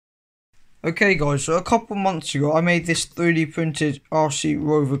Okay guys, so a couple months ago I made this 3D printed RC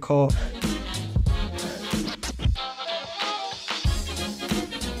rover car.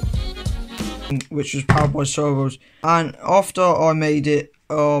 Which was powered by servos, and after I made it,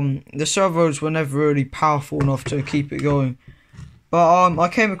 the servos were never really powerful enough to keep it going. But I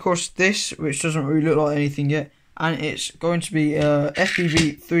came across this, which doesn't really look like anything yet, and it's going to be a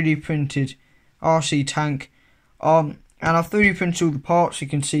Fpv 3D printed RC tank. And I've 3D printed all the parts, you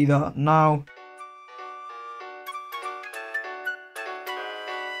can see that now.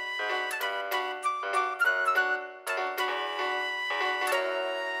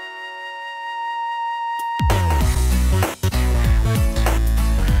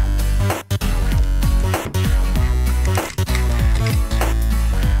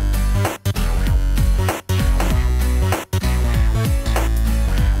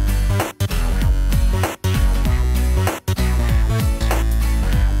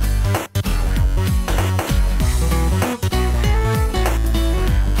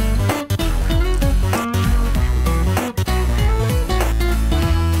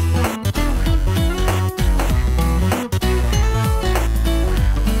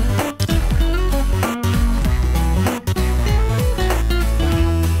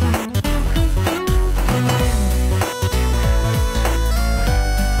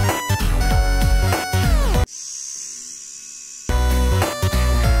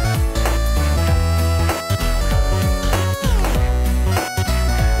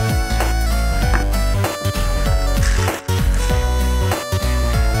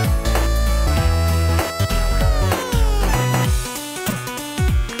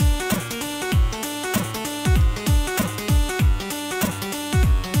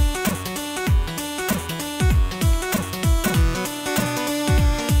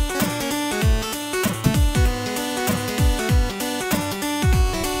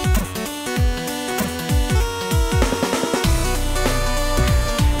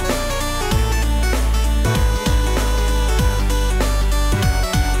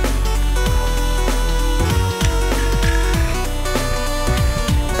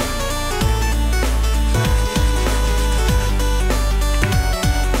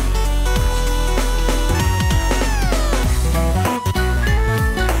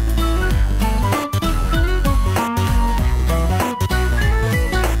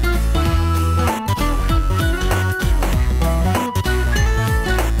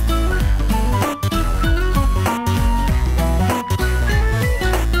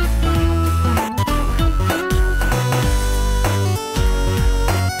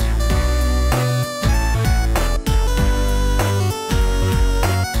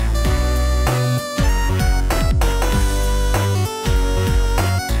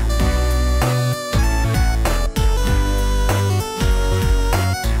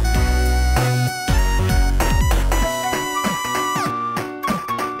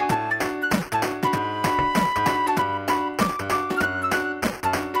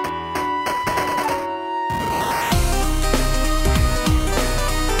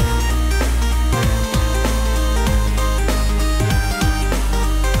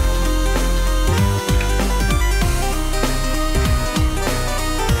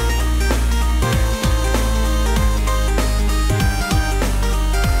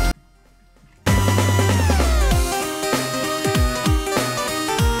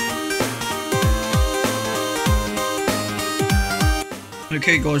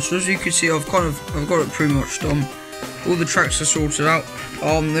 Okay guys, so as you can see I've got it pretty much done. All the tracks are sorted out.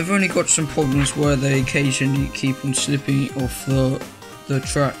 They've only got some problems where they occasionally keep on slipping off the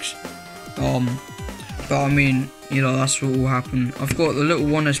tracks. But I mean, you know, that's what will happen. I've got the little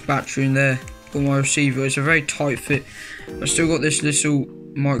 1S battery in there for my receiver. It's a very tight fit. I've still got this little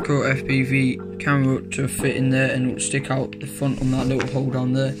micro FPV camera to fit in there, and it will stick out the front on that little hole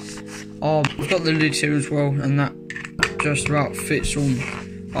down there. I've got the lid here as well, and that just about fits on.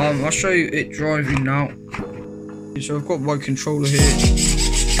 I'll show you it driving now. So I've got my controller here,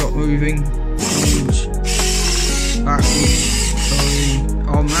 stop moving, forwards, backwards, going.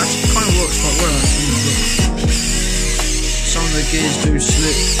 That kind of works quite well actually, but some of the gears do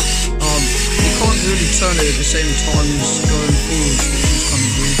slip. You can't really turn it at the same time as going forwards, which is kind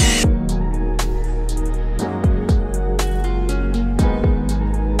of weird.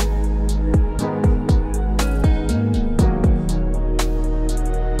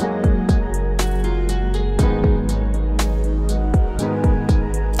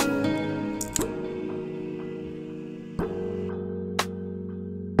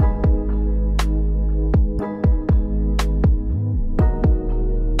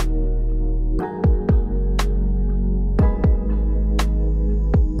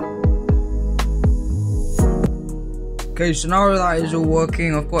 Okay, so now that is all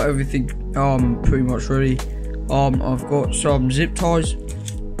working, I've got everything pretty much ready. I've got some zip ties.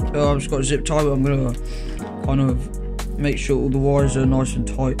 I've just got a zip tie, but I'm gonna kind of make sure all the wires are nice and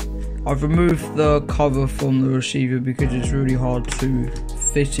tight. I've removed the cover from the receiver because it's really hard to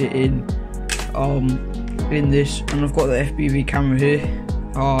fit it in this, and I've got the FPV camera here.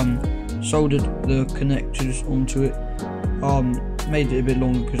 Soldered the connectors onto it. Made it a bit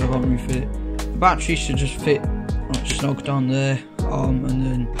longer because I can't refit it. The battery should just fit snug down there, and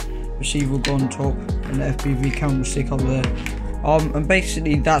then receiver will go on top, and the FPV camera will stick up there. And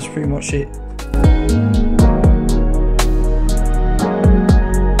basically that's pretty much it.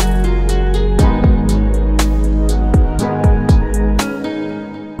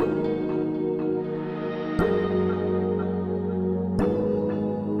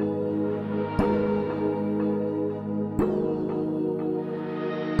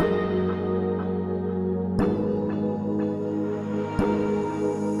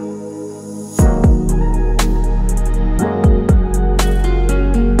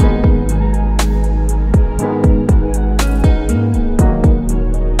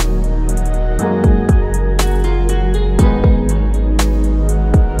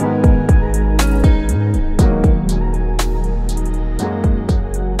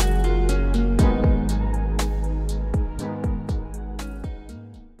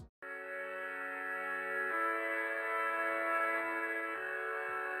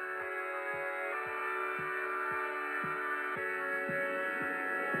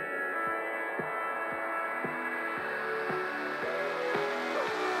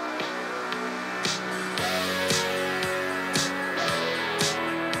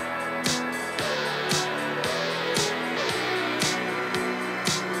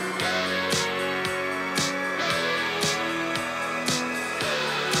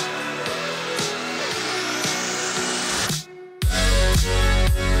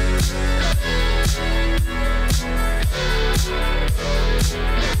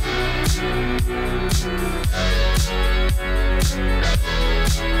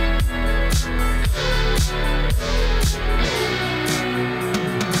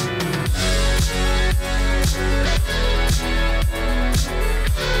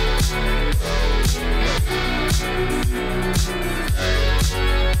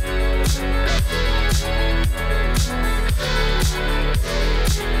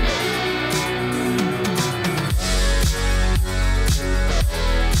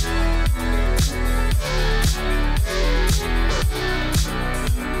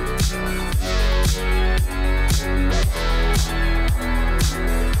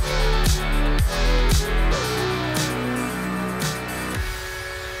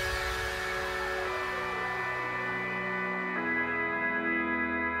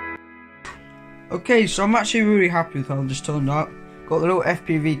 Okay, so I'm actually really happy with how this turned out. Got the little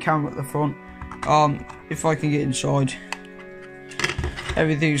FPV camera at the front. If I can get inside,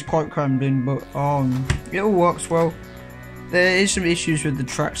 everything's quite crammed in, but it all works well. There is some issues with the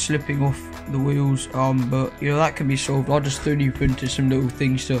track slipping off the wheels, but you know, that can be solved. I just 3D printed some little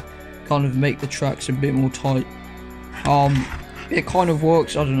things to kind of make the tracks a bit more tight. It kind of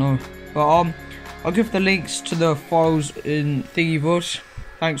works, I don't know, but I'll give the links to the files in Thingiverse.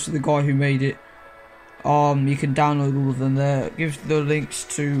 Thanks to the guy who made it. You can download all of them there. It gives the links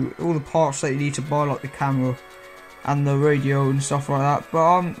to all the parts that you need to buy, like the camera and the radio and stuff like that.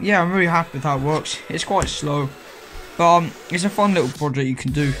 But yeah, I'm really happy with how it works. It's quite slow, but it's a fun little project you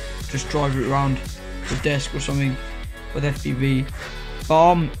can do. Just drive it around the desk or something with FPV.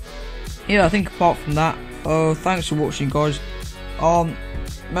 But yeah, I think apart from that, thanks for watching, guys.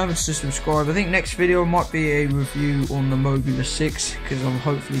 Remember to subscribe. I think next video might be a review on the Mobula 6, because I'm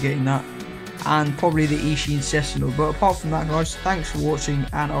hopefully getting that, and probably the Ishin Sentinel. But apart from that, guys, thanks for watching,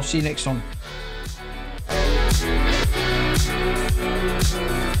 and I'll see you next time.